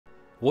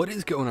What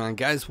is going on,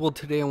 guys? Well,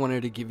 today I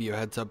wanted to give you a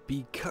heads up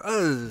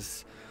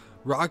because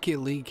Rocket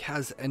League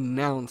has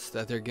announced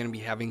that they're going to be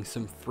having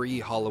some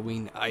free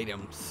Halloween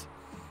items,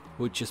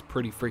 which is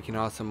pretty freaking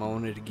awesome. I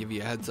wanted to give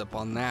you a heads up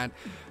on that.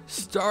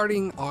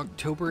 Starting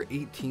October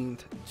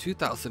 18th,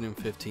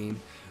 2015,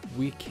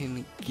 we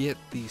can get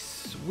the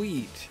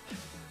sweet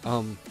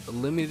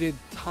limited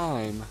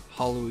time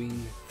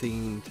Halloween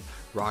themed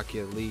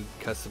Rocket League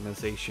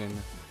customization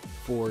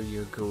for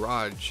your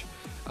garage.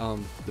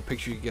 The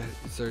picture you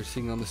guys are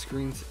seeing on the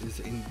screens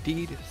is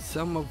indeed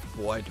some of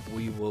what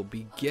we will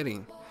be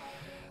getting.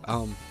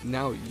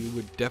 Now you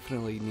would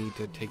definitely need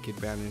to take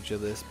advantage of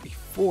this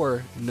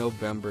before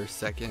November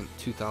 2nd,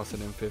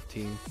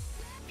 2015.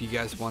 If you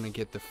guys want to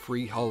get the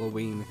free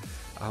Halloween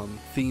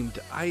themed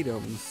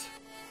items,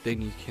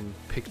 then you can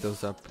pick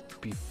those up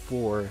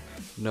before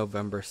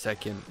November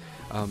 2nd.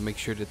 Make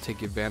sure to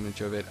take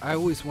advantage of it. I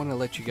always want to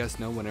let you guys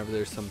know whenever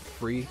there's some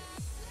free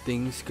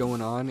things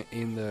going on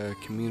in the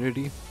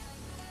community,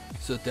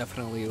 so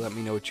definitely let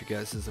me know what you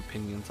guys'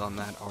 opinions on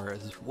that are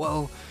as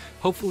well.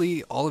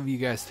 Hopefully all of you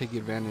guys take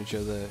advantage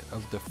of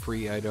the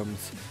free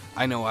items.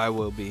 I know I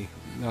will be.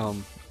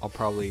 I'll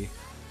probably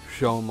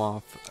show them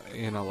off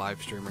in a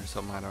live stream or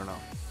something, I don't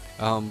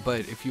know. But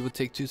if you would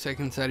take 2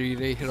 seconds out of your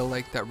day, hit a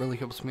like, that really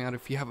helps me out.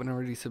 If you haven't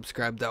already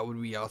subscribed, that would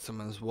be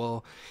awesome as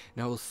well.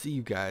 And I will see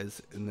you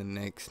guys in the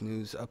next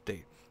news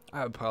update.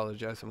 I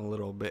apologize, I'm a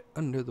little bit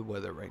under the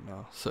weather right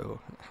now,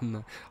 so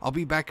I'll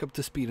be back up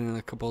to speed in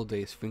a couple of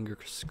days,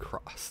 fingers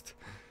crossed.